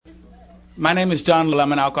My name is John Little.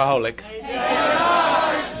 I'm an alcoholic.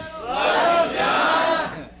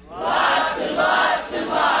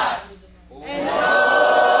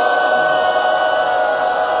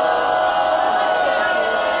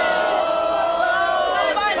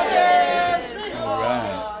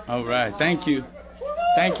 All right. Thank you.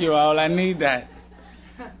 Thank you all. I need that.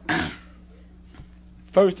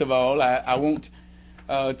 First of all, I want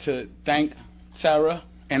to thank Sarah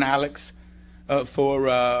and Alex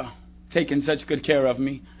for taking such good care of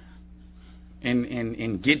me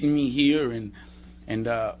and getting me here and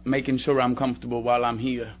making sure I'm comfortable while I'm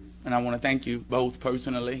here. And I want to thank you both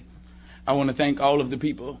personally. I want to thank all of the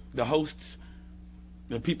people, the hosts,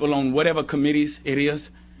 the people on whatever committees it is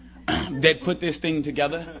that put this thing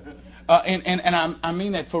together. I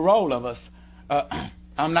mean that for all of us. I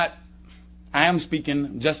am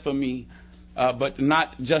speaking just for me, but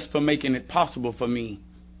not just for making it possible for me,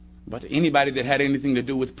 but anybody that had anything to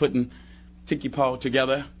do with putting Tiki Paw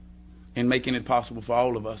together and making it possible for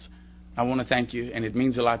all of us. I want to thank you, and it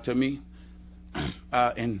means a lot to me.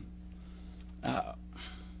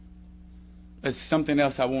 There's something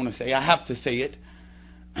else I want to say. I have to say it,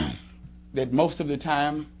 that most of the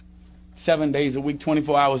time, 7 days a week,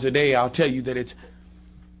 24 hours a day, I'll tell you that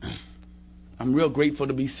I'm real grateful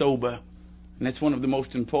to be sober. And that's one of the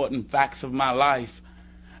most important facts of my life.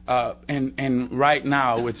 And right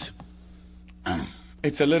now,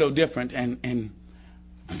 it's a little different, and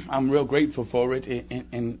I'm real grateful for it.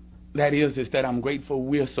 And that is that I'm grateful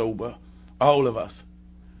we're sober, all of us.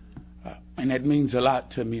 And that means a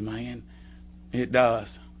lot to me, man. It does.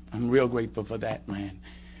 I'm real grateful for that, man.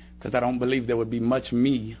 Because I don't believe there would be much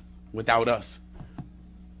me without us.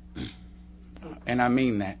 And I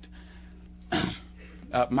mean that.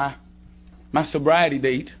 My sobriety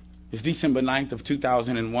date is December 9th of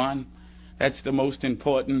 2001. That's the most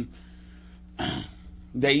important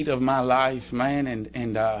date of my life, man.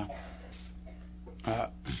 And I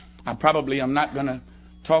probably am not going to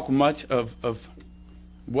talk much of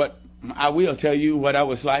what I will tell you what I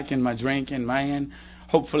was like in my drinking, man.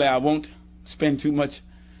 Hopefully I won't spend too much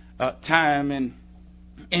time in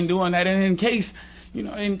doing that. And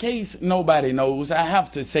in case nobody knows, I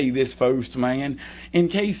have to say this first, man. In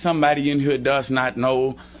case somebody in here does not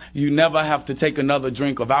know, you never have to take another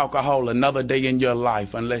drink of alcohol another day in your life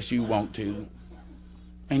unless you want to.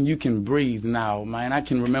 And you can breathe now, man. I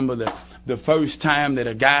can remember the first time that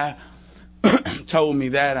a guy told me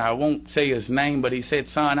that. I won't say his name, but he said,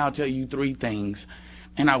 "Son, I'll tell you 3 things."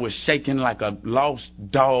 And I was shaking like a lost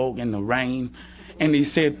dog in the rain. And he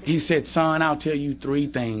said, "Son, I'll tell you 3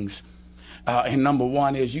 things. And number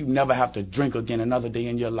 1 is you never have to drink again another day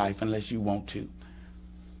in your life unless you want to."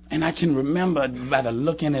 And I can remember by the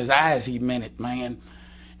look in his eyes he meant it, man.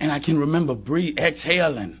 And I can remember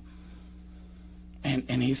exhaling.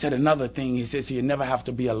 And he said another thing. He says you never have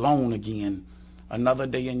to be alone again another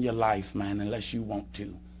day in your life, man, unless you want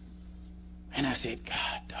to. And I said,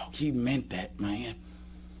 God, dog, he meant that, man.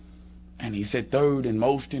 And he said, third and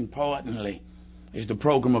most importantly is the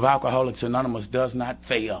program of Alcoholics Anonymous does not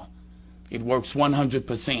fail. It works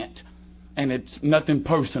 100%. And it's nothing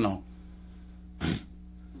personal.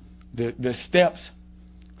 The steps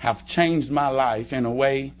have changed my life in a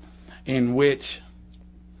way in which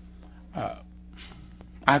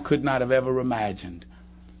I could not have ever imagined.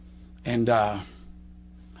 And I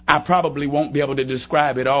probably won't be able to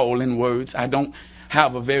describe it all in words. I don't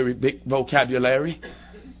have a very big vocabulary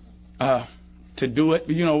to do it.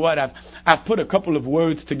 But you know what? I've put a couple of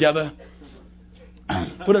words together.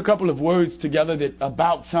 That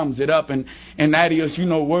about sums it up, and that is,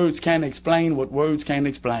 words can't explain what words can't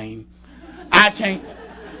explain. I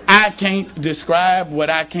can't describe what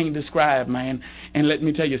I can't describe, man. And let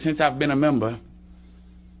me tell you, since I've been a member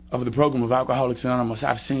of the program of Alcoholics Anonymous,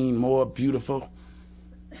 I've seen more beautiful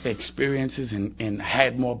experiences and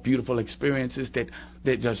had more beautiful experiences that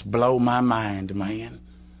just blow my mind, man.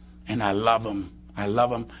 And I love them.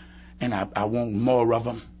 And I want more of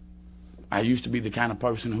them. I used to be the kind of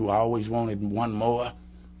person who always wanted one more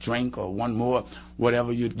drink or one more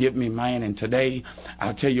whatever you'd give me, man. And today,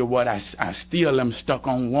 I'll tell you what, I still am stuck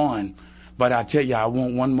on one. But I tell you, I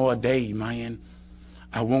want one more day, man.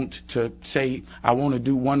 I want to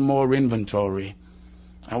do one more inventory.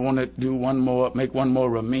 I want to do make one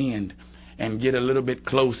more amend and get a little bit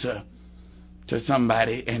closer to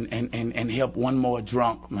somebody and help one more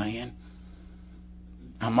drunk, man.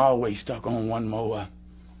 I'm always stuck on one more.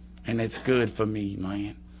 And it's good for me,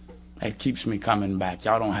 man. It keeps me coming back.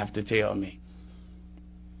 Y'all don't have to tell me.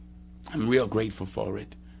 I'm real grateful for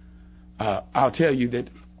it. I'll tell you that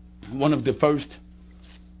one of the first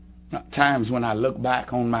times when I look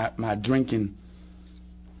back on my drinking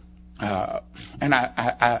and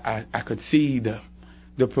I could see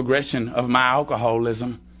the progression of my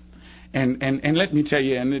alcoholism. And let me tell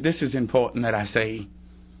you, and this is important that I say,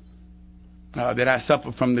 that I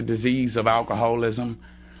suffer from the disease of alcoholism.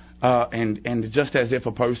 And just as if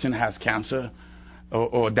a person has cancer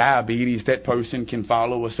or diabetes, that person can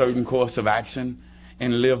follow a certain course of action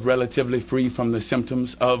and live relatively free from the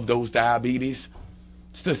symptoms of those diabetes.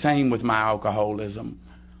 It's the same with my alcoholism.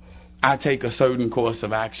 I take a certain course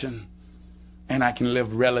of action and I can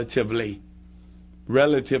live relatively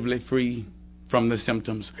free from the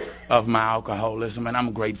symptoms of my alcoholism. And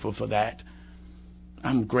I'm grateful for that.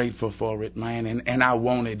 I'm grateful for it, man. And I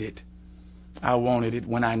wanted it. I wanted it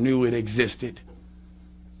when I knew it existed.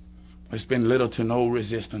 There's been little to no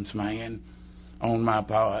resistance, man, on my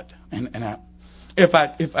part. And I'm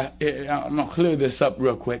gonna clear this up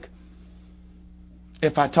real quick.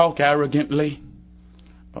 If I talk arrogantly,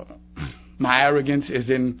 my arrogance is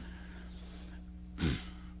in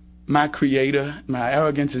my Creator. My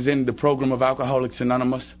arrogance is in the program of Alcoholics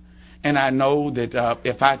Anonymous, and I know that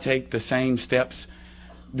if I take the same steps,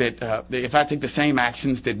 that if I take the same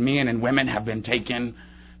actions that men and women have been taking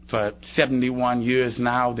for 71 years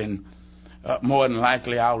now, then more than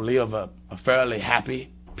likely I'll live a fairly happy,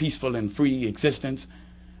 peaceful, and free existence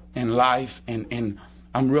in life. And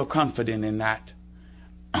I'm real confident in that,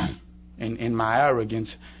 in my arrogance.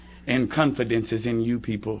 And confidence is in you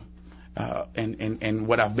people, and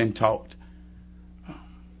what I've been taught.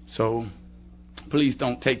 So please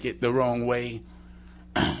don't take it the wrong way.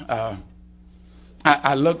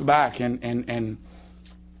 I look back and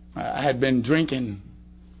I had been drinking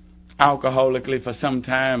alcoholically for some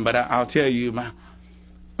time, but I'll tell you,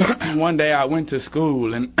 one day I went to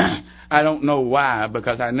school, and I don't know why,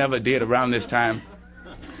 because I never did around this time,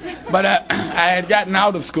 but I had gotten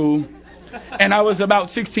out of school, and I was about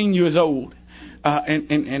 16 years old,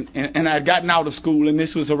 and I had gotten out of school, and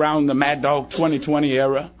this was around the Mad Dog 2020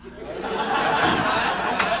 era.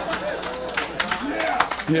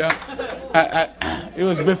 Yeah, it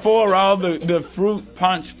was before all the fruit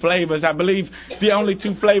punch flavors. I believe the only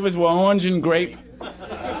two flavors were orange and grape.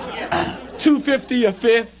 $2.50 a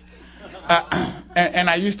fifth. And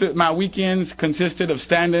I used to, my weekends consisted of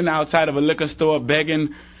standing outside of a liquor store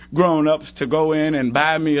begging grown-ups to go in and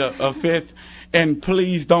buy me a fifth, and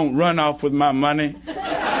please don't run off with my money.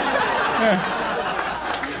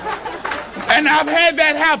 And I've had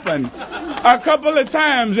that happen a couple of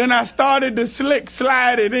times, and I started to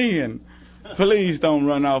slide it in. Please don't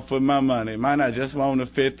run off with my money, man. I just want a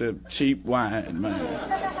fifth of cheap wine, man.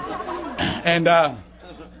 And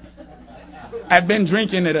I've been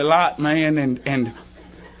drinking it a lot, man. And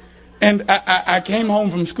I came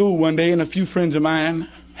home from school one day, and a few friends of mine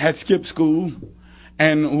had skipped school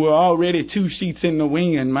and were already 2 sheets in the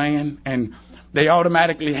wind, man. And they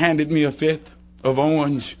automatically handed me a fifth of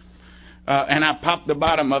orange. And I popped the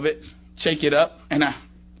bottom of it, shake it up, and I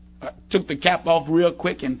took the cap off real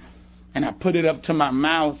quick, and I put it up to my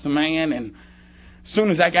mouth, man. And as soon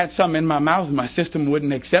as I got something in my mouth, my system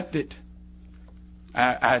wouldn't accept it.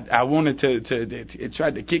 I wanted to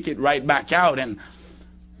try to kick it right back out, and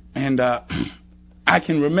I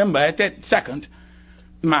can remember at that second,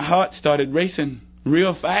 my heart started racing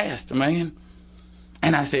real fast, man.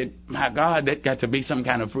 And I said, my God, that got to be some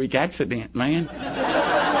kind of freak accident, man.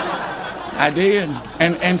 I did.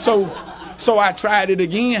 And so I tried it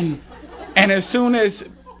again. And as soon as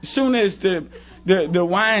the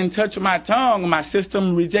wine touched my tongue, my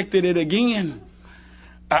system rejected it again.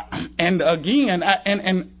 And again,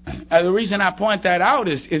 the reason I point that out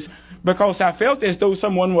is because I felt as though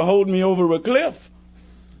someone would hold me over a cliff,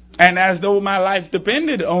 and as though my life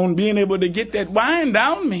depended on being able to get that wine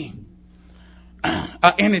down me.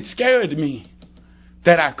 And it scared me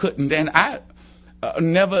that I couldn't, and I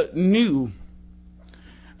never knew.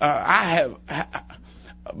 I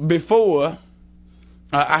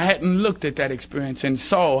hadn't looked at that experience and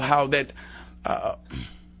saw how that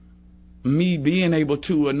me being able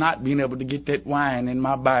to or not being able to get that wine in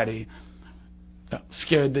my body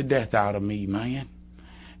scared the death out of me, man.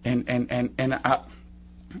 And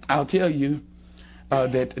I'll tell you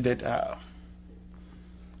that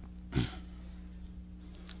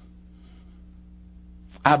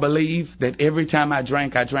I believe that every time I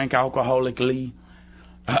drank alcoholically.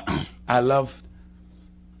 I love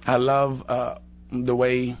the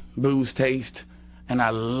way booze tastes, and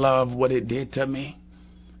I love what it did to me,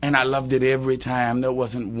 and I loved it every time. There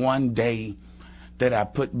wasn't one day that I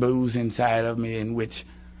put booze inside of me in which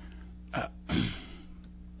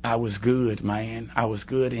I was good, man. I was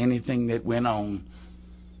good. Anything that went on,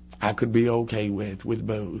 I could be okay with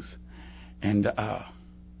booze. And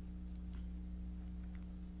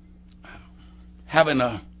having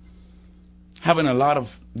a lot of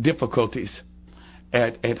difficulties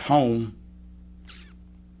at home.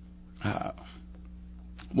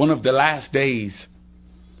 One of the last days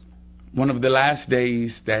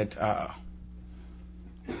that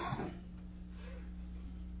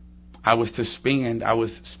I was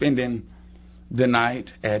spending the night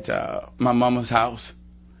at my mama's house,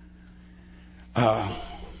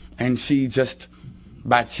 and she just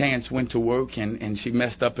by chance went to work, and she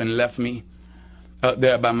messed up and left me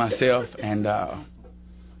there by myself, and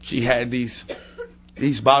she had these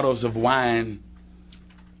bottles of wine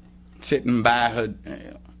sitting by her.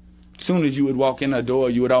 As soon as you would walk in her door,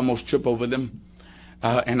 you would almost trip over them.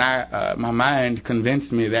 And my mind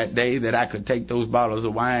convinced me that day that I could take those bottles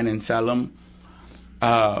of wine and sell them,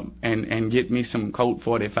 and get me some Colt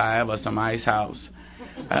 45 or some Ice House.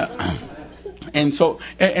 And so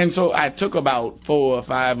I took about 4 or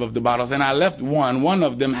 5 of the bottles, and I left one. One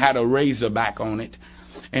of them had a Razorback on it,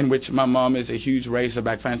 in which my mom is a huge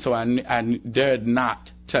Razorback fan, so I dared not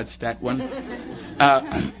touch that one.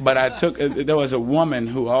 But there was a woman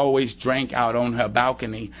who always drank out on her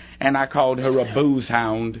balcony, and I called her a booze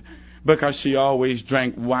hound because she always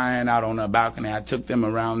drank wine out on her balcony. I took them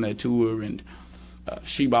around their tour, and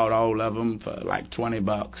she bought all of them for like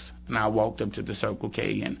 $20, and I walked up to the Circle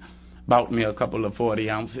K and bought me a couple of 40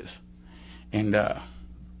 ounces and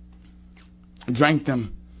drank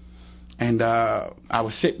them. And I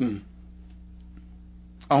was sitting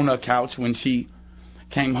on her couch when she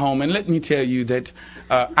came home. And let me tell you that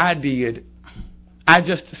I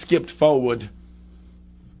just skipped forward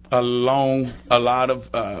over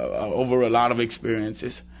a lot of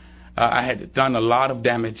experiences. I had done a lot of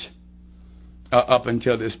damage up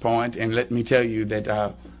until this point. And let me tell you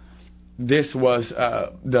that this was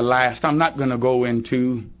the last. I'm not going to go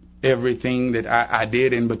into everything that I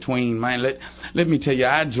did in between, man. Let me tell you,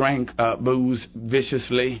 I drank booze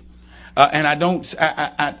viciously, and I don't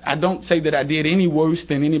say that I did any worse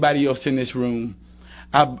than anybody else in this room.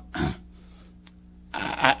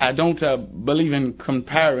 I don't believe in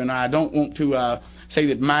comparing. I don't want to say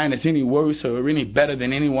that mine is any worse or any better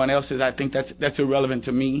than anyone else's. I think that's irrelevant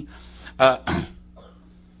to me.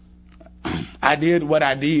 I did what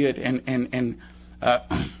I did, and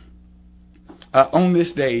on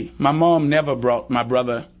this day, my mom never brought my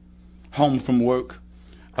brother home from work,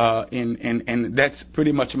 and that's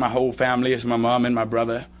pretty much my whole family is my mom and my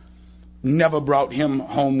brother. Never brought him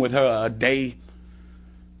home with her a day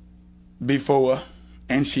before,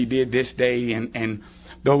 and she did this day, and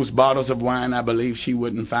those bottles of wine I believe she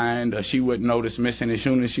wouldn't find, or she wouldn't notice missing. As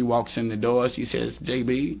soon as she walks in the door, she says,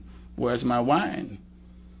 "JB, where's my wine?"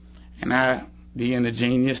 And I, being the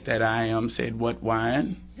genius that I am, said, "What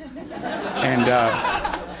wine?" And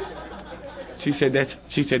she said, "That's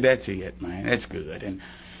it, man. That's good."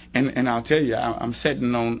 And I'll tell you, I'm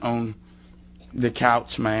sitting on the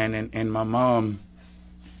couch, man, and my mom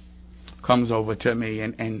comes over to me,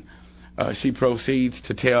 and she proceeds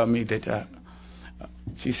to tell me that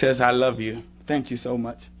she says, "I love you. Thank you so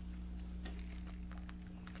much."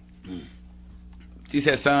 She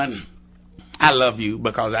says, "Son, I love you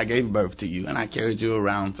because I gave birth to you and I carried you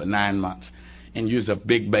around for 9 months and you're a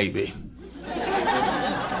big baby."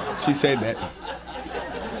 She said that.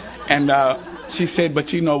 And she said,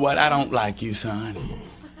 "But you know what? I don't like you, son."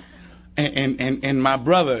 And my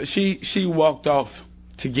brother, she walked off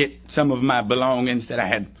to get some of my belongings that I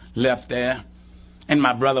had left there. And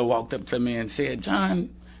my brother walked up to me and said, "John,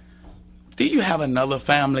 do you have another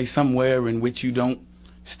family somewhere in which you don't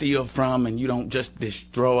steal from and you don't just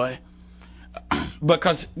destroy?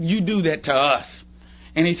 Because you do that to us."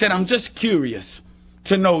 And he said, "I'm just curious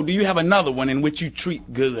to know, do you have another one in which you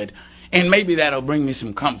treat good? And maybe that'll bring me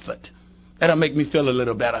some comfort. That'll make me feel a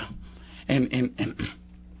little better." And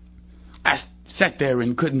I sat there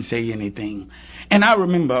and couldn't say anything. And I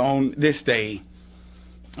remember on this day,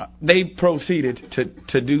 they proceeded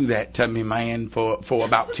to do that to me, man, for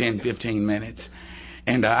about 10, 15 minutes.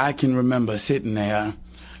 And I can remember sitting there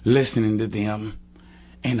listening to them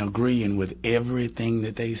and agreeing with everything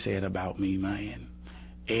that they said about me, man.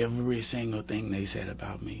 Every single thing they said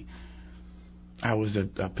about me. I was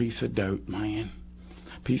a piece of dirt, man.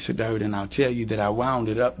 A piece of dirt. And I'll tell you that I wound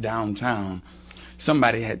it up downtown.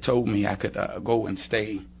 Somebody had told me I could go and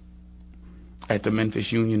stay at the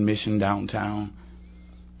Memphis Union Mission downtown.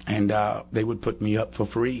 And they would put me up for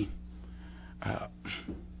free.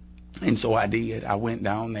 And so I did. I went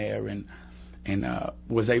down there and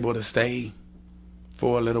was able to stay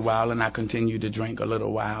for a little while, and I continued to drink a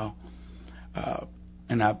little while.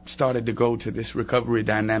 And I started to go to this recovery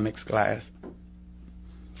dynamics class.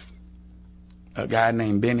 A guy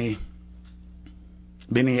named Benny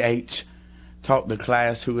H. taught the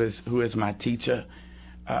class who is my teacher.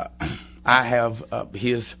 I have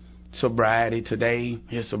his sobriety today.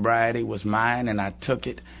 His sobriety was mine, and I took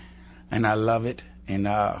it, and I love it. And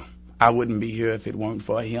I wouldn't be here if it weren't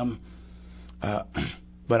for him.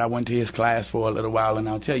 But I went to his class for a little while, and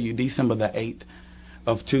I'll tell you, December the 8th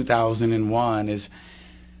of 2001 is,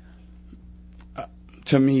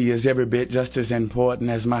 to me, is every bit just as important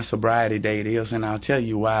as my sobriety date is, and I'll tell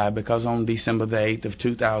you why. Because on December the 8th of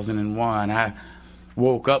 2001, I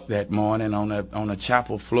woke up that morning on a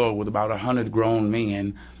chapel floor with about 100 grown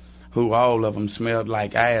men, who all of them smelled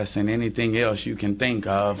like ass and anything else you can think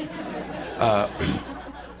of.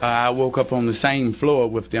 I woke up on the same floor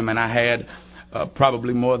with them, and I had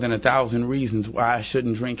probably more than 1,000 reasons why I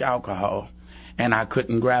shouldn't drink alcohol, and I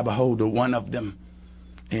couldn't grab a hold of one of them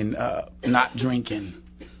in not drinking.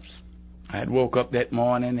 I had woke up that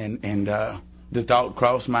morning, and the thought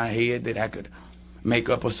crossed my head that I could make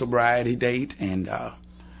up a sobriety date and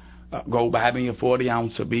go buy me a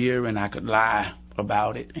 40-ounce of beer, and I could lie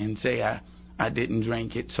about it and say I didn't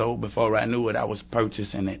drink it. So before I knew it, I was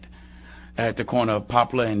purchasing it at the corner of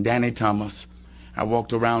Poplar and Danny Thomas. I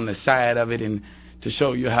walked around the side of it, and to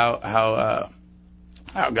show you how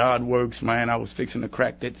God works, man, I was fixing to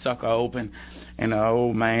crack that sucker open, and an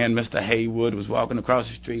old man, Mr. Haywood, was walking across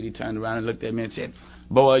the street. He turned around and looked at me and said,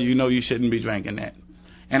 "Boy, you know you shouldn't be drinking that."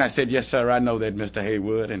 And I said, "Yes, sir, I know that, Mr.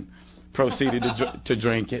 Haywood," and proceeded to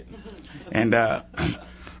drink it. And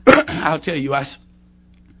I'll tell you,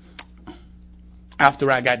 after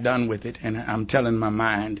I got done with it, and I'm telling my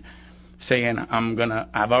mind, saying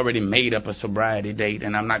I've already made up a sobriety date,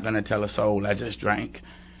 and I'm not gonna tell a soul I just drank.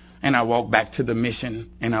 And I walked back to the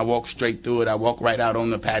mission, and I walked straight through it. I walked right out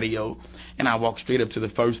on the patio, and I walked straight up to the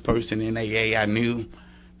first person in AA I knew,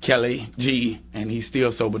 Kelly G, and he's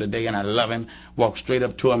still sober today, and I love him. Walked straight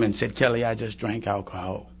up to him and said, "Kelly, I just drank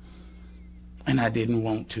alcohol, and I didn't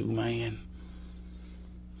want to, man."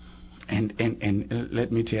 And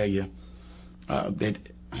let me tell you that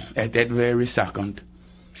at that very second,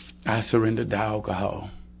 I surrendered to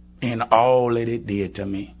alcohol and all that it did to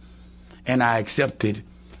me. And I accepted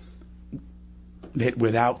that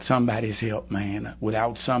without somebody's help, man,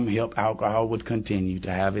 without some help, alcohol would continue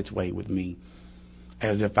to have its way with me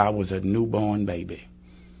as if I was a newborn baby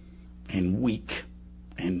and weak.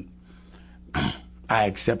 And I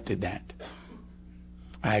accepted that.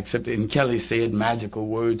 I accepted. And Kelly said magical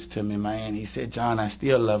words to me, man. He said, "John, I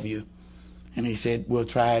still love you." And he said, "We'll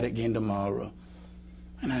try it again tomorrow."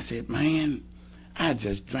 And I said, "Man, I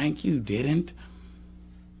just drank, you didn't."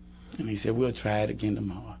 And he said, "We'll try it again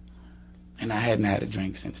tomorrow." And I hadn't had a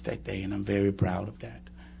drink since that day, and I'm very proud of that.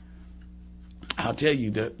 I'll tell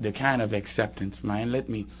you the kind of acceptance, man. Let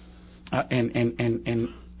me,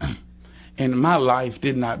 and my life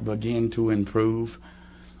did not begin to improve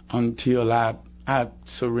until I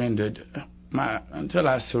surrendered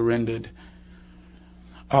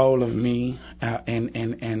all of me, and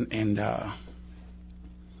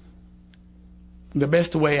the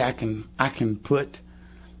best way I can put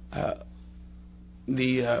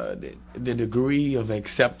the degree of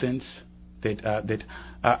acceptance that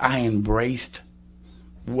I embraced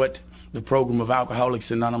what the program of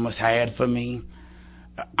Alcoholics Anonymous had for me.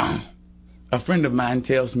 A friend of mine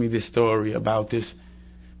tells me this story about this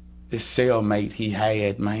cellmate he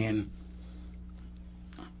had, man.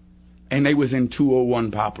 And they was in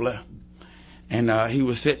 201 Poplar. And he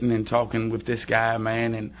was sitting and talking with this guy,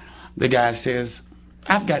 man, and the guy says,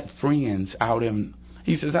 "I've got friends out in,"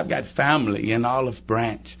 he says, "I've got family in Olive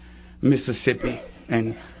Branch, Mississippi.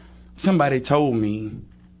 And somebody told me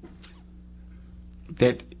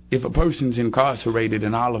that if a person's incarcerated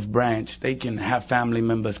in Olive Branch, they can have family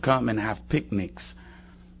members come and have picnics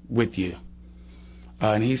with you."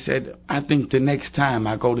 And he said, "I think the next time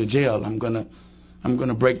I go to jail, I'm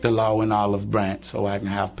gonna break the law in Olive Branch so I can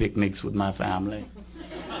have picnics with my family."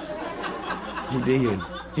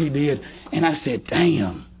 He did. And I said,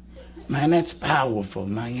 "Damn, man, that's powerful,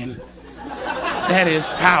 man. That is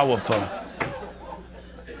powerful."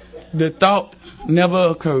 The thought never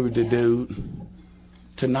occurred to dude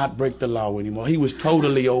to not break the law anymore. He was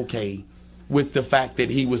totally okay with the fact that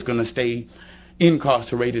he was going to stay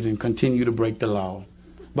incarcerated and continue to break the law.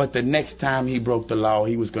 But the next time he broke the law,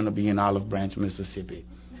 he was going to be in Olive Branch, Mississippi.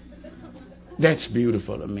 That's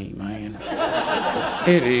beautiful to me, man.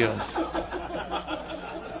 It is.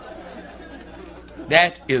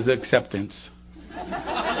 That is acceptance.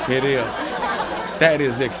 It is. That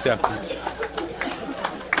is acceptance.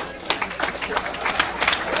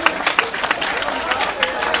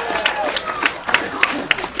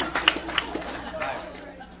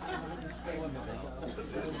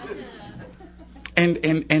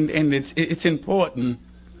 and it's important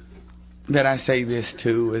that I say this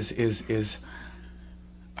too, is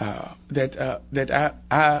that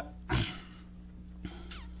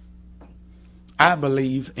I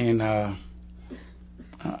believe in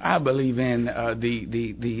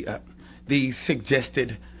the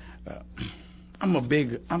suggested.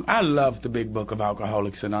 I love the Big Book of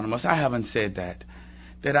Alcoholics Anonymous. I haven't said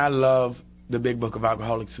that I love the Big Book of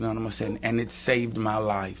Alcoholics Anonymous, and it saved my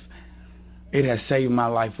life. It has saved my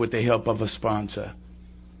life with the help of a sponsor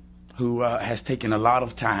who has taken a lot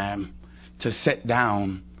of time to sit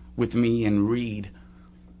down with me and read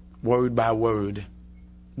word by word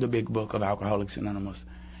the Big Book of Alcoholics Anonymous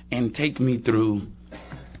and take me through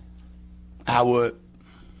our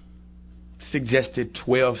suggested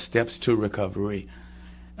 12 steps to recovery.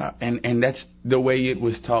 And that's the way it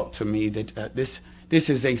was taught to me, that this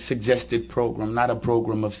is a suggested program, not a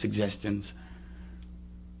program of suggestions.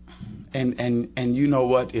 And you know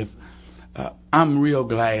what? If I'm real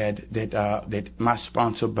glad that my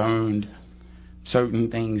sponsor burned certain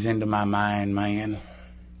things into my mind, man,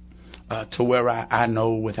 to where I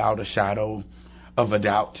know without a shadow of a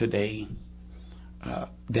doubt today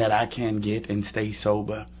that I can get and stay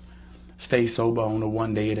sober on a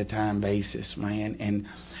one day at a time basis, man.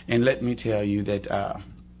 And let me tell you that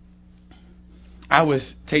I was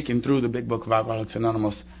taken through the Big Book of Alcoholics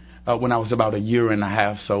Anonymous when I was about a year and a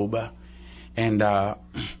half sober, and I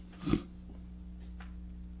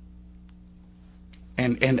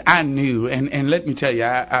knew, and let me tell you,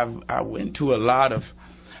 I went to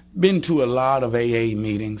been to a lot of AA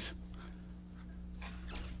meetings,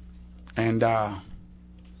 and I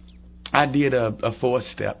did a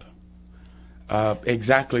 4-step.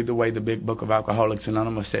 Exactly the way the Big Book of Alcoholics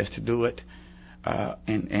Anonymous says to do it,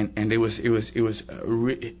 and it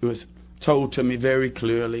was told to me very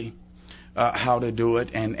clearly how to do it,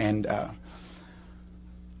 and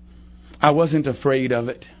I wasn't afraid of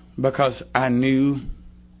it because I knew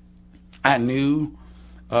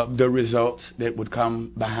the results that would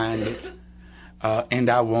come behind it, and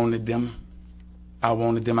I wanted them.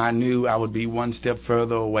 I knew I would be one step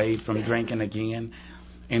further away from drinking again,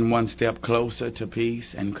 and one step closer to peace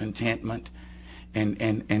and contentment,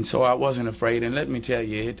 and so I wasn't afraid. And let me tell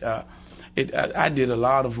you, I did a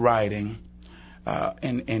lot of writing, I'll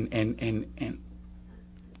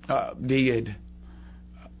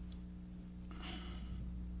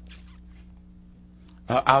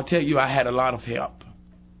tell you, I had a lot of help.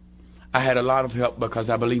 I had a lot of help because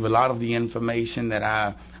I believe a lot of the information that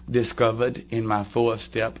I discovered in my 4th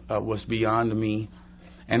step was beyond me,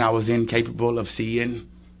 and I was incapable of seeing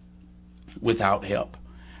without help.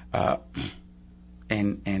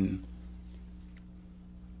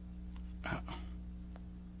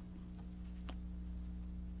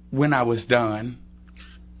 When I was done,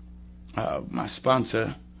 my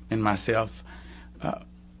sponsor and myself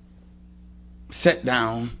sat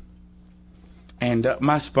down, and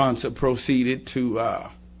my sponsor proceeded to,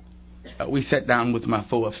 we sat down with my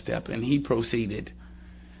 4th step, and he proceeded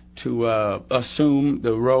to assume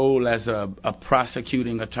the role as a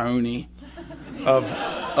prosecuting attorney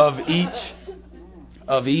of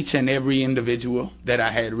each and every individual that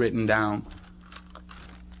I had written down,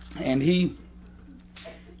 and he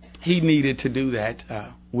needed to do that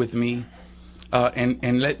with me,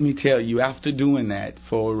 and let me tell you, after doing that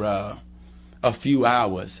for a few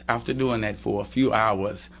hours, and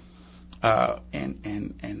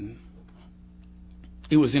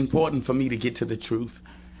it was important for me to get to the truth,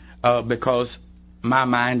 because my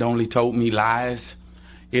mind only told me lies.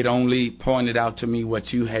 It only pointed out to me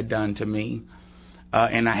what you had done to me,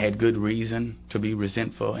 and I had good reason to be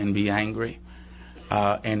resentful and be angry.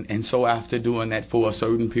 And so after doing that for a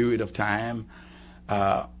certain period of time,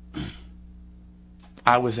 I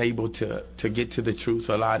was able to get to the truth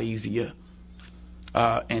a lot easier.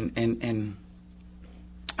 And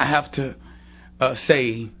I have to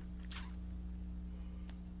say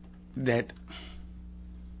that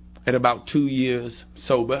at about 2 years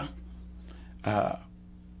sober, I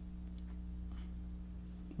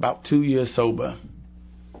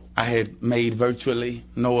had made virtually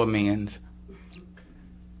no amends.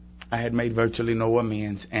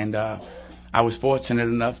 And I was fortunate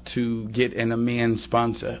enough to get an amends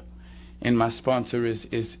sponsor, and my sponsor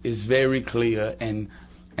is very clear, and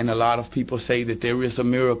a lot of people say that there is a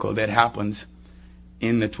miracle that happens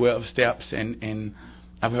in the 12 steps, and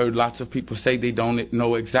I've heard lots of people say they don't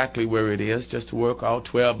know exactly where it is, just to work all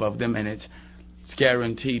 12 of them, and it's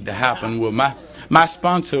guaranteed to happen. Well, my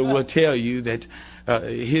sponsor will tell you that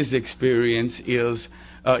his experience is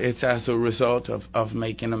it's as a result of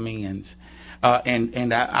making amends.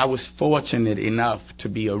 And I was fortunate enough to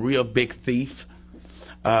be a real big thief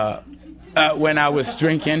when I was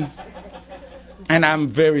drinking. And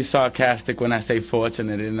I'm very sarcastic when I say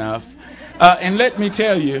fortunate enough. And let me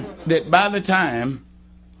tell you that by the time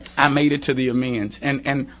I made it to the amends,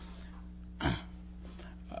 and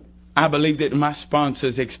I believe that my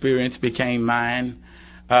sponsor's experience became mine.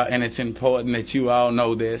 And it's important that you all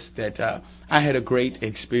know this, that I had a great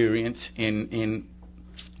experience in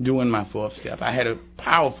doing my fourth step. I had a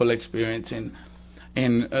powerful experience in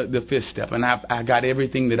the fifth step, and I got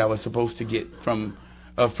everything that I was supposed to get from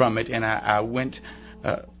it. And I went,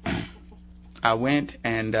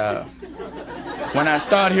 and when I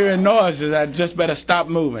start hearing noises, I just better stop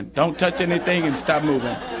moving. Don't touch anything and stop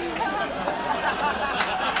moving.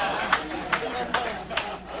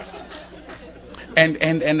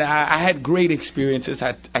 And I had great experiences.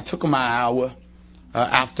 I took my hour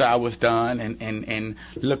after I was done and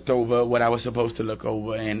looked over what I was supposed to look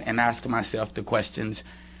over and asked myself the questions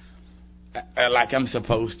like I'm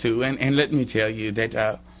supposed to. And let me tell you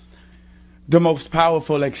that the most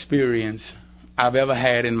powerful experience I've ever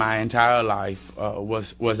had in my entire life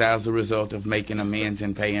was as a result of making amends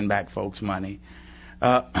and paying back folks' money.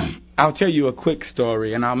 I'll tell you a quick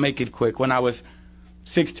story, and I'll make it quick. When I was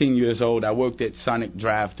 16 years old, I worked at Sonic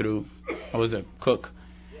Drive-Thru. I was a cook.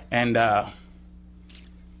 And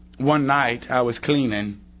one night I was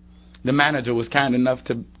cleaning. The manager was kind enough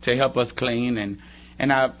to help us clean.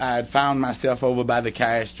 And I had found myself over by the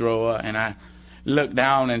cash drawer. And I looked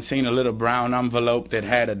down and seen a little brown envelope that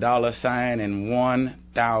had a dollar sign and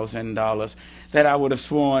 $1,000 that I would have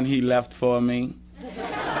sworn he left for me.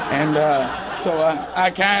 And so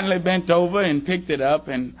I kindly bent over and picked it up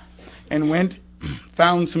and went.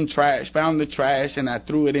 Found the trash, and I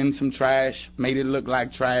threw it in some trash, made it look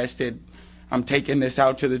like trash, said, I'm taking this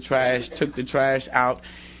out to the trash, took the trash out,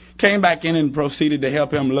 came back in and proceeded to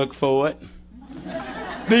help him look for it.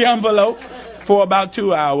 The envelope for about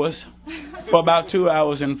 2 hours.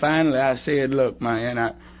 And finally I said, look, man,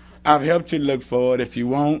 I've helped you look for it. If you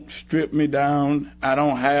won't strip me down, I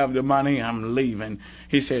don't have the money, I'm leaving.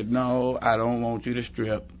 He said, no, I don't want you to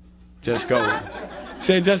strip. Just go.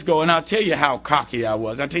 Said, just go. And I'll tell you how cocky I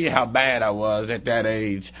was. I'll tell you how bad I was at that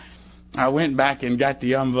age. I went back and got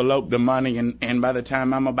the envelope, the money, and by the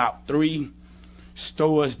time I'm about 3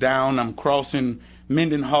 stores down, I'm crossing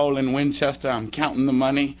Mendenhall and Winchester. I'm counting the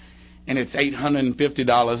money, and it's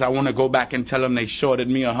 $850. I want to go back and tell them they shorted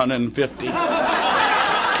me $150.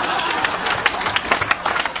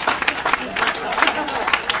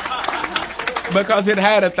 Because it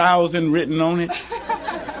had 1,000 written on it.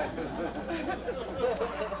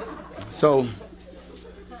 So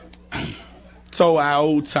I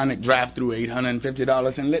owed Sonic Drive-Thru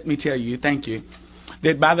 $850, and let me tell you, thank you,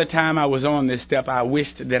 that by the time I was on this step, I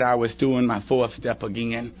wished that I was doing my fourth step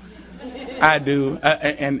again. I do,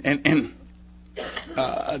 and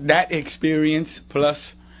that experience plus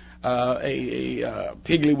a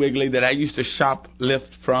Piggly Wiggly that I used to shoplift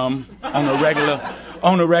from on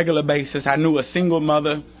a regular basis. I knew a single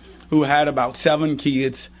mother who had about 7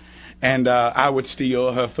 kids. And I would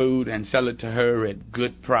steal her food and sell it to her at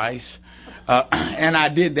good price. And I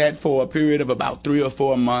did that for a period of about 3 or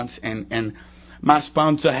 4 months. And my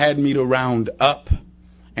sponsor had me to round up.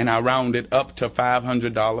 And I rounded up to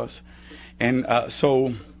 $500. And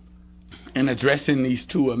so in addressing these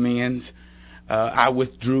 2 amends, I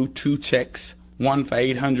withdrew 2 checks, one for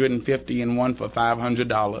 $850 and one for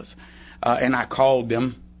 $500. And I called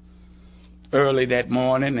them early that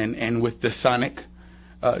morning and with the Sonic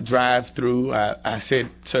Drive-Thru. I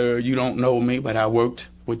said, sir, you don't know me, but I worked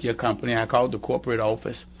with your company. I called the corporate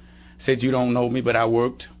office. Said, you don't know me, but I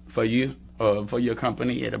worked for you, for your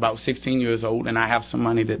company at about 16 years old, and I have some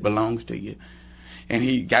money that belongs to you. And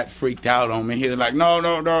he got freaked out on me. He was like, no,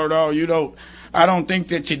 you don't. I don't think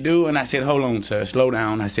that you do. And I said, hold on, sir, slow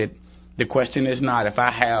down. I said, the question is not if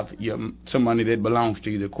I have some money that belongs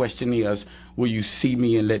to you. The question is, will you see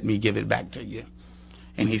me and let me give it back to you?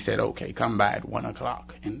 And he said, okay, come by at 1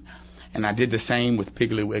 o'clock. And I did the same with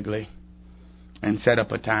Piggly Wiggly and set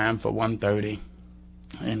up a time for 1:30.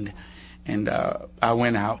 And I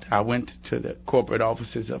went out. I went to the corporate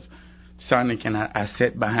offices of Sonic, and I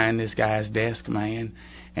sat behind this guy's desk, man,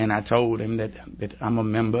 and I told him that I'm a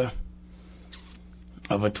member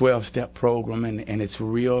of a 12-step program, and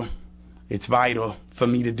it's vital for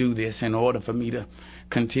me to do this in order for me to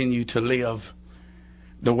continue to live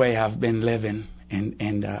the way I've been living.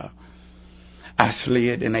 And I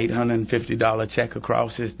slid an $850 check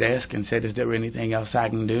across his desk and said, is there anything else I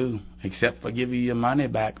can do except for give you your money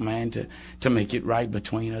back, man, to make it right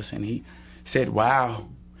between us? And he said, wow.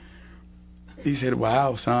 He said,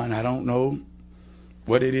 wow, son, I don't know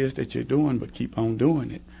what it is that you're doing, but keep on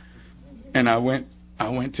doing it. And I went I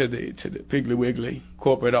went to the Piggly Wiggly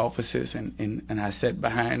corporate offices and I sat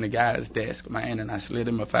behind the guy's desk, man, and I slid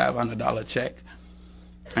him a $500 check.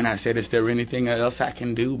 And I said, is there anything else I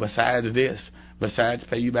can do besides this? Besides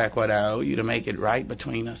pay you back what I owe you to make it right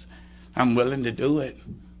between us? I'm willing to do it.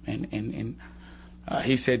 And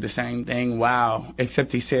he said the same thing. Wow.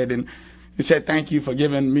 Except he said, thank you for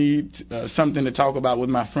giving me something to talk about with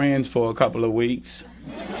my friends for a couple of weeks.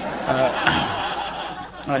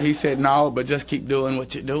 He said, no, but just keep doing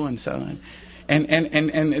what you're doing, son.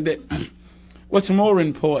 And what's more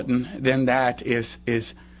important than that is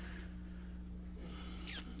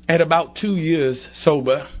at about 2 years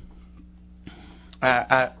sober,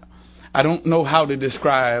 I don't know how to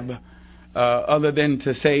describe other than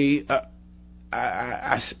to say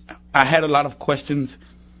I had a lot of questions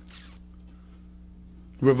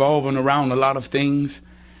revolving around a lot of things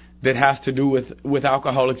that has to do with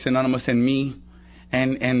Alcoholics Anonymous and me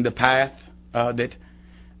and the path that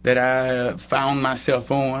I found myself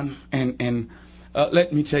on. And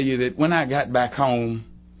let me tell you that when I got back home,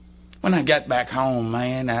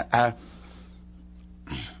 man, I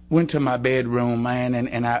went to my bedroom, man,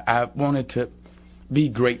 and I wanted to be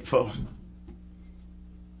grateful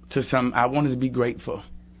I wanted to be grateful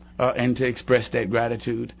and to express that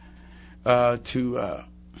gratitude to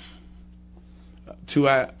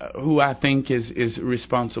who I think is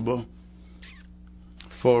responsible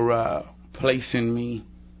for placing me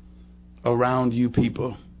around you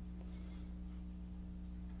people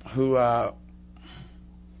who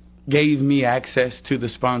gave me access to the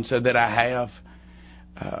sponsor that I have.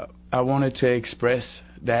 I wanted to express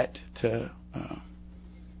that to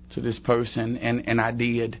this person, and I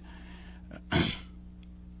did.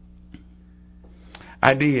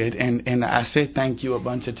 I did, and I said thank you a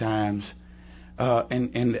bunch of times,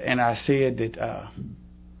 and I said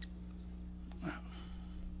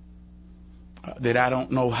that I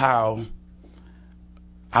don't know how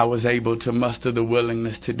I was able to muster the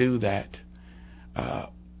willingness to do that. I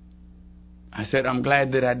said, I'm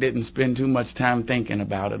glad that I didn't spend too much time thinking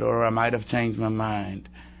about it, or I might have changed my mind.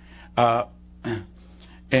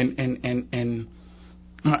 And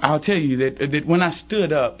I'll tell you that when I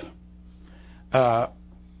stood up, I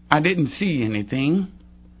didn't see anything.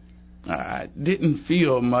 I didn't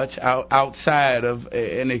feel much outside of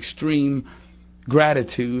an extreme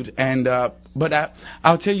gratitude. But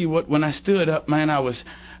I'll tell you what, when I stood up, man,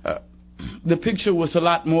 the picture was a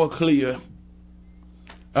lot more clear.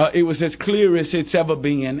 It was as clear as it's ever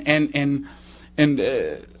been, and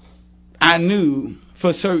I knew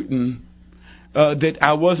for certain that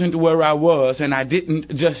I wasn't where I was, and I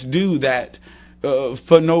didn't just do that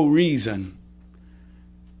for no reason,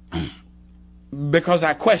 because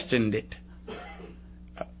I questioned it.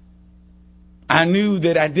 I knew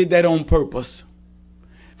that I did that on purpose.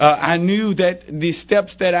 I knew that the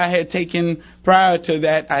steps that I had taken prior to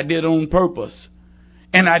that I did on purpose,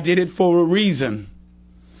 and I did it for a reason.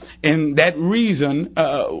 And that reason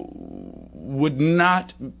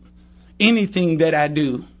anything that I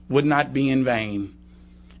do would not be in vain.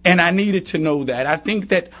 And I needed to know that. I think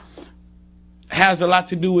that has a lot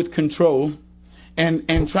to do with control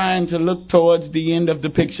and trying to look towards the end of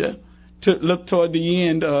the picture, to look toward the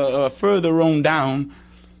end further on down.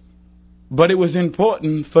 But it was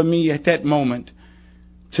important for me at that moment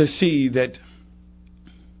to see that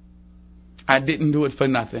I didn't do it for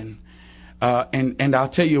nothing. And I'll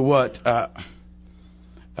tell you what,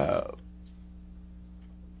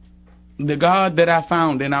 the God that I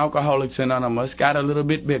found in Alcoholics Anonymous got a little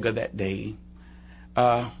bit bigger that day.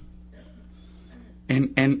 And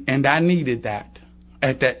I needed that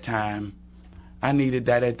at that time. I needed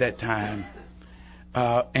that at that time.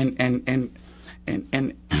 And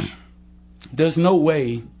there's no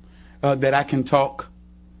way that I can talk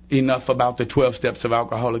enough about the 12 steps of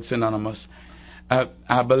Alcoholics Anonymous.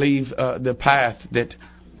 I believe the path that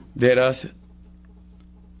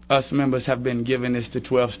us members have been given is the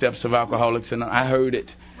 12 steps of Alcoholics Anonymous. I heard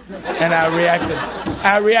it, and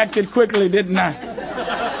I reacted quickly, didn't I?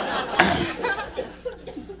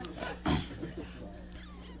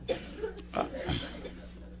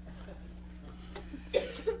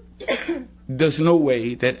 There's no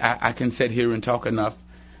way that I can sit here and talk enough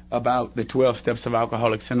about the 12 steps of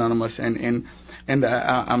Alcoholics Anonymous, and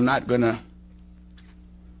I'm not gonna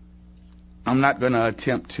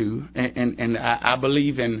attempt to. And I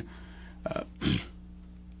believe in.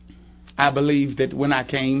 I believe that when I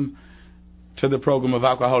came to the program of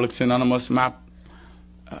Alcoholics Anonymous, my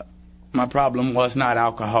problem was not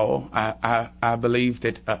alcohol. I believe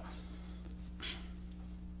that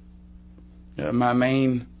my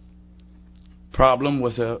main problem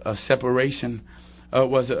was a separation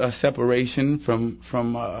was a separation from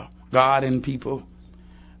God and people.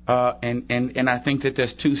 And I think that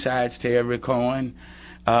there's two sides to every coin.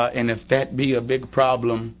 And if that be a big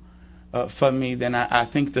problem for me, then I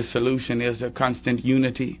think the solution is a constant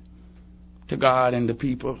unity to God and the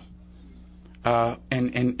people. I've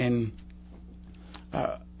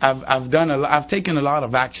taken a lot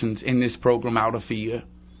of actions in this program out of fear.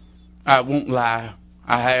 I won't lie,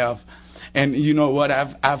 I have. And you know what?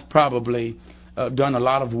 I've probably done a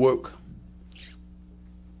lot of work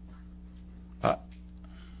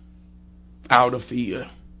out of fear.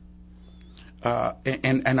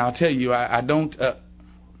 And I'll tell you, I don't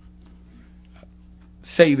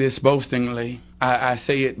say this boastingly. I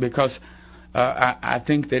say it because I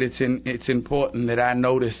think that it's important that I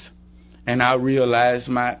notice and I realize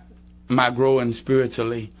my growing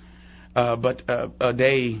spiritually. But a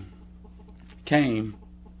day came.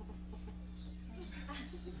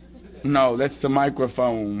 No, that's the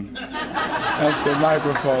microphone. That's the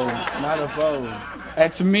microphone, not a phone.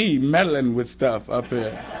 That's me meddling with stuff up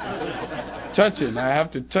here. Touching. I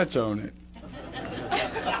have to touch on it.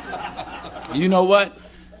 You know what?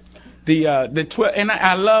 The 12, and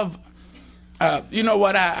I love. You know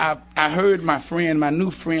what? I heard my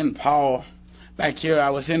new friend Paul back here. I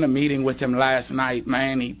was in a meeting with him last night.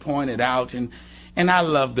 Man, he pointed out and I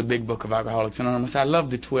love the Big Book of Alcoholics Anonymous. I love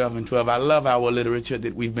the 12 and 12. I love our literature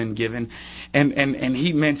that we've been given. And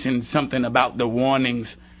he mentioned something about the warnings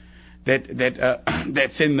that's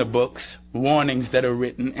in the books, warnings that are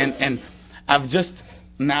written. And I've just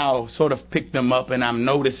now sort of picked them up, and I'm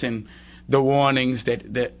noticing the warnings that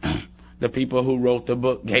the people who wrote the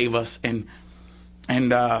book gave us. And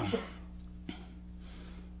there's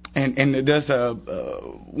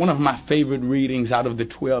one of my favorite readings out of the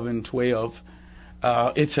 12 and 12.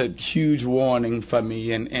 It's a huge warning for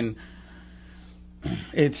me, and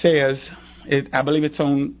it says, I believe it's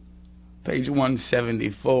on page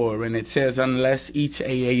 174, and it says, unless each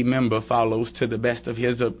AA member follows to the best of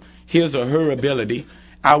his or her ability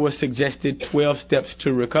our suggested 12 steps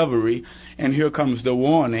to recovery, and here comes the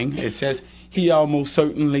warning. It says, he almost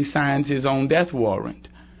certainly signs his own death warrant.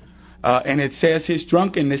 And it says his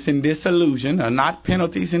drunkenness and disillusion are not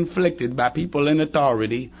penalties inflicted by people in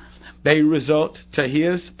authority. They result to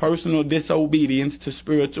his personal disobedience to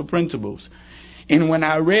spiritual principles. And when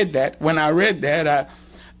I read that,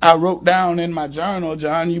 I wrote down in my journal,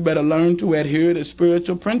 John, you better learn to adhere to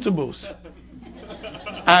spiritual principles.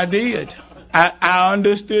 I did. I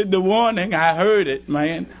understood the warning. I heard it,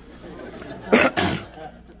 man.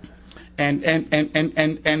 And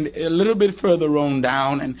a little bit further on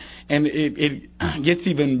down, and it gets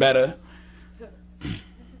even better.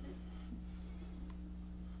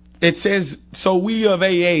 It says, so we of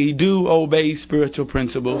AA do obey spiritual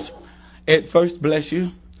principles. At first, bless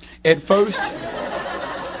you. At first,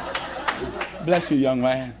 bless you, young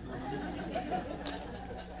man.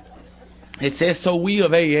 It says, so we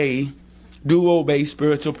of AA do obey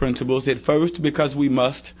spiritual principles, at first because we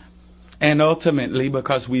must, and ultimately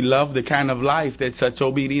because we love the kind of life that such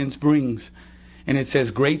obedience brings. And it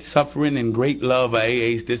says, great suffering and great love are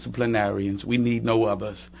AA's disciplinarians. We need no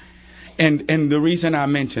others. And the reason I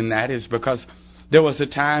mention that is because there was a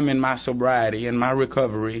time in my sobriety, in my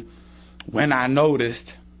recovery, when I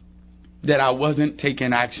noticed that I wasn't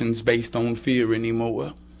taking actions based on fear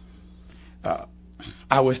anymore.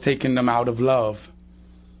 I was taking them out of love.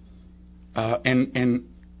 And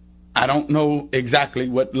I don't know exactly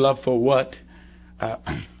what love for what.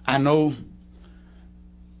 I know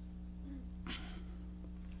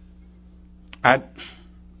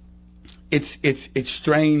it's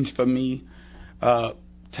strange for me to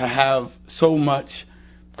have so much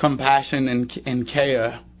compassion and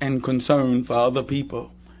care and concern for other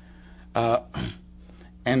people.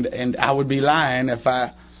 And I would be lying if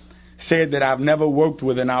I said that I've never worked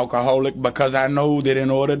with an alcoholic, because I know that in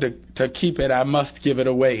order to keep it, I must give it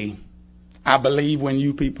away. I believe when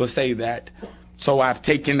you people say that. So I've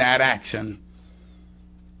taken that action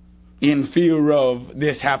in fear of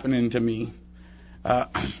this happening to me.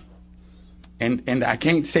 And I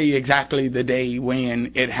can't say exactly the day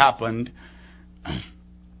when it happened,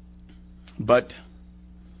 but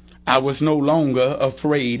I was no longer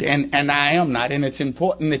afraid, and I am not, and it's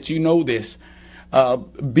important that you know this.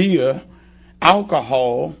 Beer,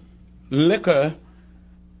 alcohol, liquor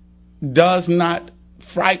does not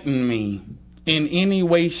frighten me in any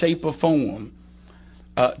way, shape, or form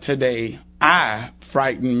today. I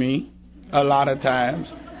frighten me a lot of times.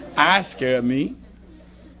 I scare me.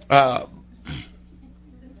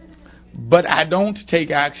 But I don't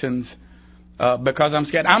take actions because I'm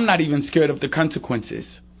scared. I'm not even scared of the consequences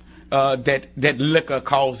that liquor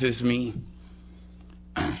causes me.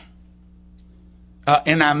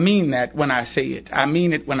 And I mean that when I say it. I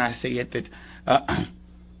mean it when I say it, that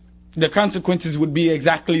the consequences would be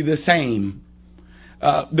exactly the same.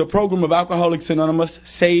 The program of Alcoholics Anonymous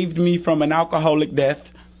saved me from an alcoholic death.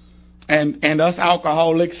 And us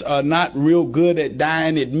alcoholics are not real good at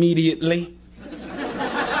dying immediately.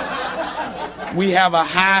 We have a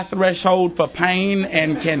high threshold for pain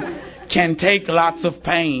and can take lots of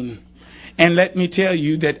pain. And let me tell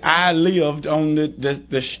you that I lived on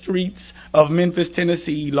the streets of Memphis,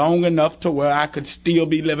 Tennessee long enough to where I could still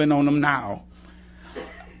be living on them now.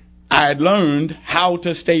 I had learned how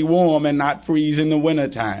to stay warm and not freeze in the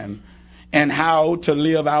wintertime, and how to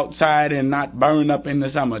live outside and not burn up in the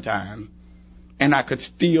summertime. And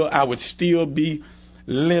I would still be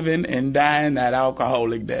living and dying that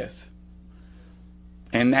alcoholic death.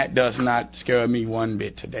 And that does not scare me one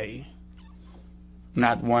bit today.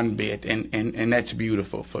 Not one bit. And that's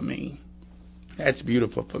beautiful for me. That's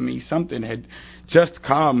beautiful for me. Something had just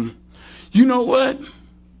come. You know what?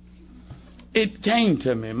 It came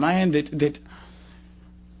to me, man, that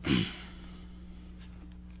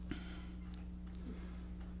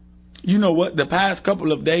you know what? The past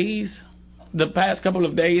couple of days,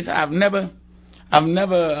 I've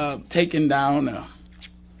never taken down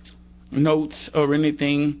notes or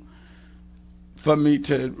anything for me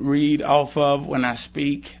to read off of when I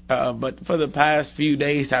speak. But for the past few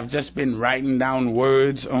days, I've just been writing down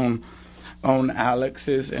words on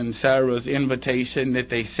Alex's and Sarah's invitation that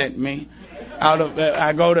they sent me.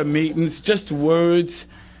 I go to meetings, just words.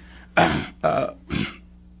 And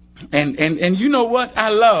you know what I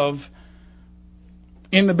love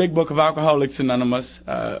in the Big Book of Alcoholics Anonymous?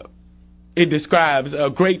 It describes a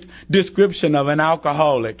great description of an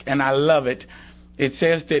alcoholic, and I love it. It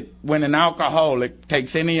says that when an alcoholic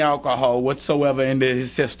takes any alcohol whatsoever into his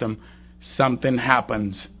system, something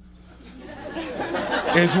happens.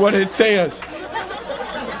 Is what it says.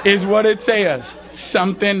 Is what it says.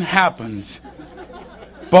 Something happens.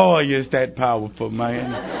 Boy, is that powerful,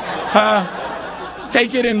 man.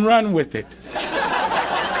 Take it and run with it.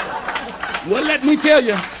 Well, let me tell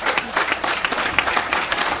you.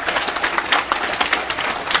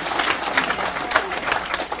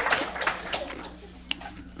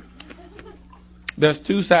 There's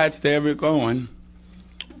two sides to every coin.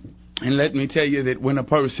 And let me tell you that when a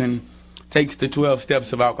person takes the 12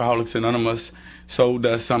 steps of Alcoholics Anonymous, so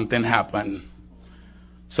does something happen.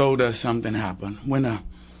 So does something happen. When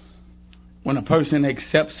a person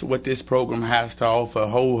accepts what this program has to offer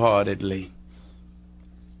wholeheartedly,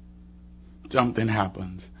 something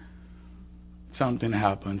happens. Something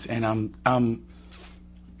happens. And I'm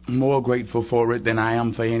more grateful for it than I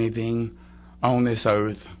am for anything on this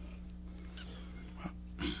earth.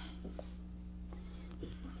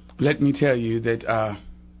 Let me tell you that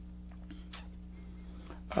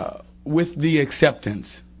with the acceptance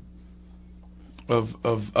of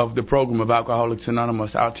the program of Alcoholics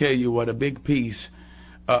Anonymous, I'll tell you what a big piece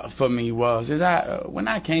for me was. When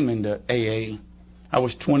I came into AA, I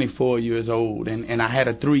was 24 years old, and I had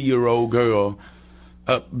a 3-year-old girl,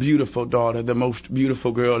 a beautiful daughter, the most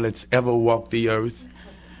beautiful girl that's ever walked the earth.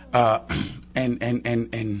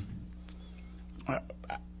 And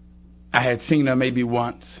I had seen her maybe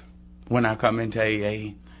once when I come into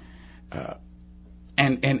AA.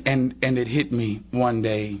 And it hit me one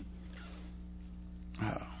day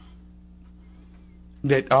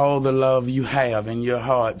that all the love you have in your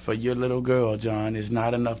heart for your little girl, John, is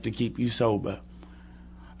not enough to keep you sober.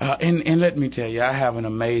 And let me tell you, I have an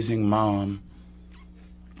amazing mom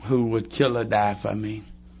who would kill or die for me.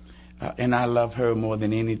 And I love her more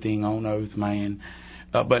than anything on earth, man.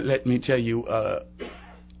 But let me tell you,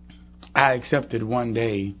 I accepted one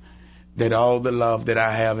day that all the love that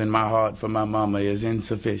I have in my heart for my mama is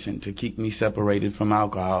insufficient to keep me separated from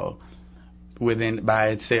alcohol by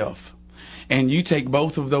itself. And you take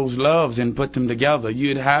both of those loves and put them together,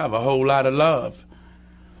 you'd have a whole lot of love.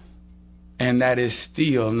 And that is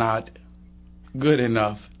still not good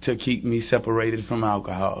enough to keep me separated from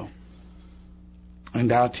alcohol.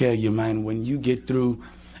 And I'll tell you, man, when you get through,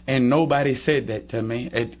 and nobody said that to me,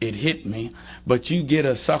 it hit me, but you get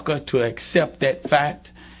a sucker to accept that fact,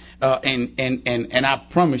 and I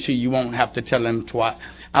promise you won't have to tell him twice.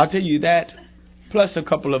 I'll tell you that, plus a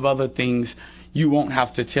couple of other things. You won't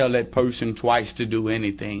have to tell that person twice to do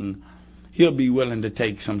anything. He'll be willing to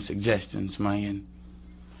take some suggestions, man.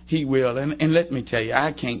 He will. And let me tell you,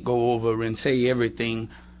 I can't go over and say everything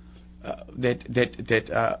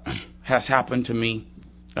that has happened to me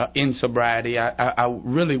in sobriety. I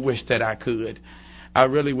really wish that I could. I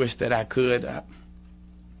really wish that I could.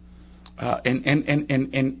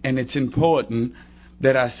 And it's important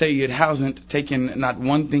that I say it hasn't taken not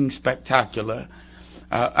one thing spectacular.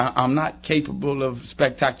 I'm not capable of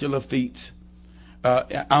spectacular feats.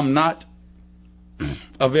 I'm not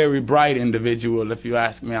a very bright individual, if you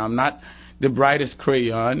ask me. I'm not the brightest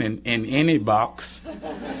crayon in any box.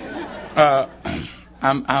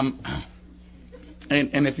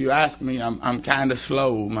 And if you ask me, I'm kind of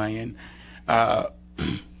slow, man.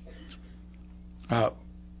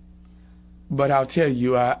 But I'll tell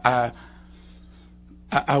you, I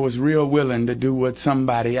was real willing to do what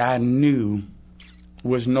somebody I knew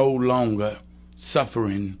was no longer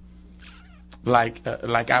suffering like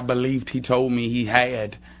I believed he told me he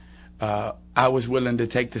had. I was willing to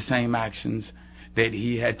take the same actions that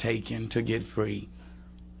he had taken to get free.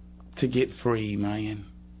 To get free, man.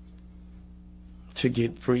 To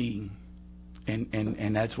get free.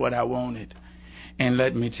 And that's what I wanted. And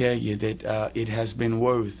let me tell you that it has been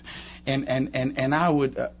worth. And I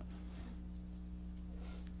would...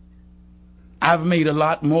 I've made a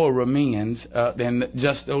lot more amends than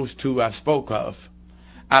just those two I spoke of.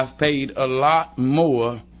 I've paid a lot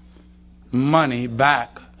more money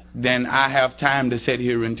back than I have time to sit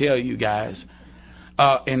here and tell you guys.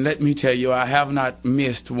 And let me tell you, I have not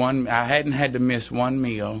missed one. I hadn't had to miss one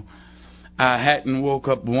meal. I hadn't woke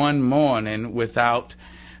up one morning without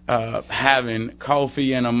having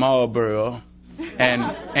coffee and a Marlboro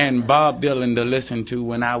and Bob Dylan to listen to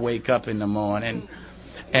when I wake up in the morning.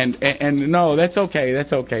 And no, that's okay.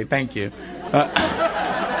 That's okay. Thank you.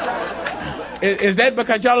 Is that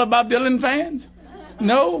because y'all are Bob Dylan fans?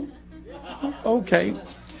 No? Okay.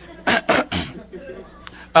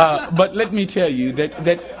 But let me tell you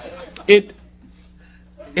that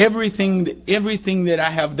everything that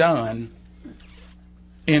I have done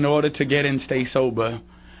in order to get and stay sober,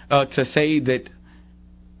 to say that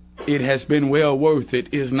it has been well worth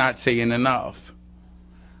it is not saying enough.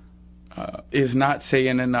 Is not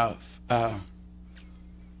saying enough.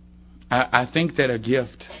 I think that a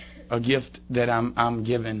gift that I'm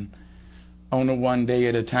given on a one day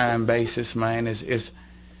at a time basis, man,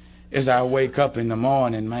 is I wake up in the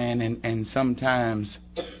morning, man, and sometimes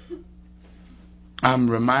I'm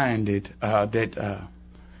reminded that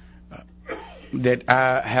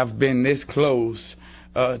I have been this close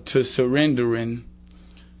to surrendering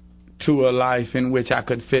to a life in which I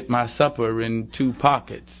could fit my supper in 2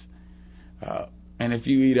 pockets. And if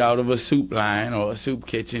you eat out of a soup line or a soup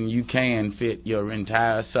kitchen, you can fit your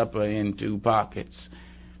entire supper in 2 pockets.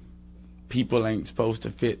 People ain't supposed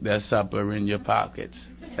to fit their supper in your pockets.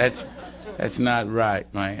 That's not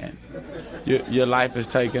right, man. Your life is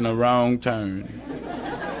taking a wrong turn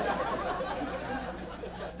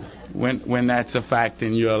when that's a fact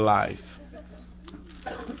in your life.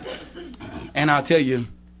 And I'll tell you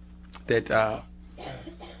that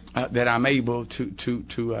that I'm able to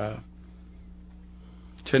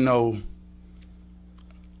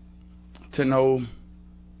know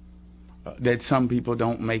that some people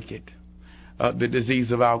don't make it. The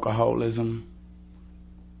disease of alcoholism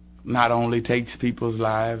not only takes people's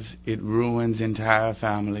lives, it ruins entire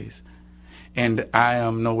families. And I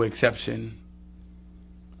am no exception.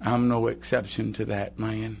 I'm no exception to that,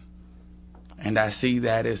 man. And I see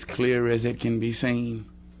that as clear as it can be seen.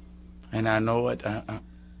 And I know it.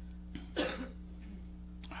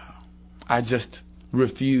 I just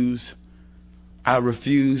refuse. I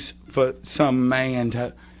refuse for some man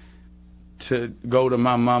to go to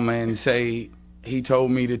my mama and say, he told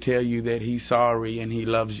me to tell you that he's sorry and he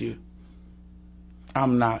loves you.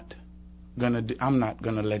 I'm not gonna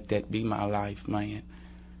let that be my life, man.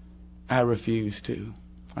 I refuse to.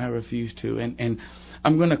 And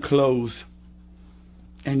I'm gonna close.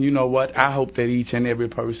 And you know what? I hope that each and every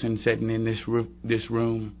person sitting in this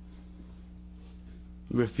room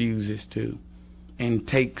refuses to and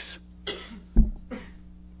takes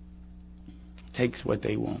what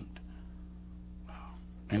they want.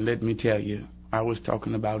 And let me tell you, I was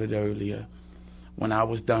talking about it earlier. When I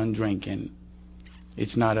was done drinking,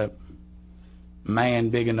 it's not a man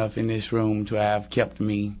big enough in this room to have kept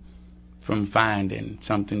me from finding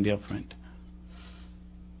something different.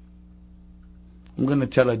 I'm going to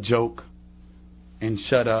tell a joke and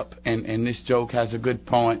shut up. And this joke has a good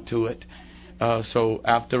point to it. So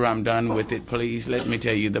after I'm done with it, please let me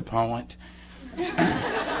tell you the point.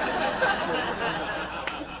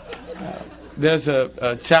 There's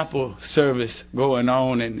a chapel service going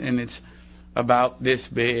on, and it's about this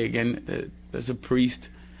big, and there's a priest,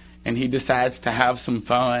 and he decides to have some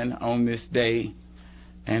fun on this day.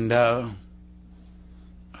 And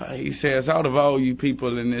he says, out of all you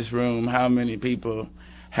people in this room, how many people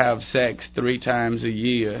have sex 3 times a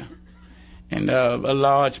year? And a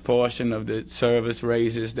large portion of the service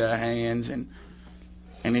raises their hands,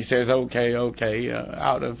 And he says, okay,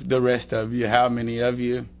 out of the rest of you, how many of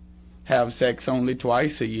you have sex only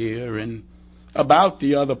twice a year? And about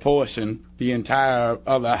the other portion, the entire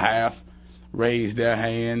other half, raised their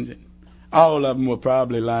hands. All of them were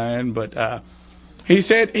probably lying, but he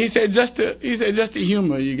said just to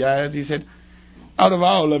humor you guys, he said, out of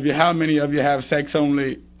all of you, how many of you have sex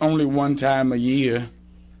only one time a year?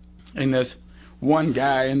 And there's one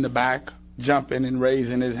guy in the back jumping and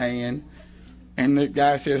raising his hand. And the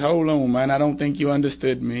guy says, hold on, man, I don't think you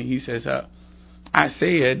understood me. He says, I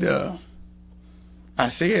said,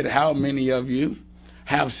 how many of you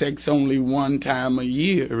have sex only one time a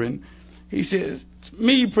year? And he says, it's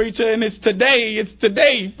me, preacher, and it's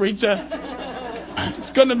today, preacher.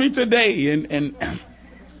 It's going to be today. And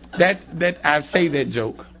that I say that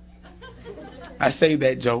joke. I say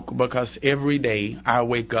that joke because every day I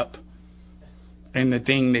wake up and the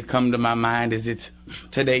thing that comes to my mind is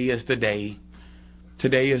today is the day.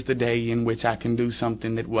 Today is the day in which I can do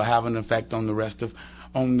something that will have an effect on the rest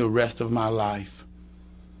of my life.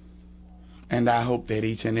 And I hope that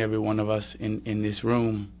each and every one of us in this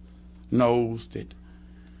room knows that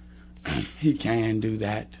he can do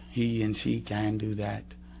that. He and she can do that.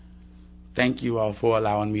 Thank you all for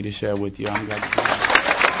allowing me to share with you. I'm glad.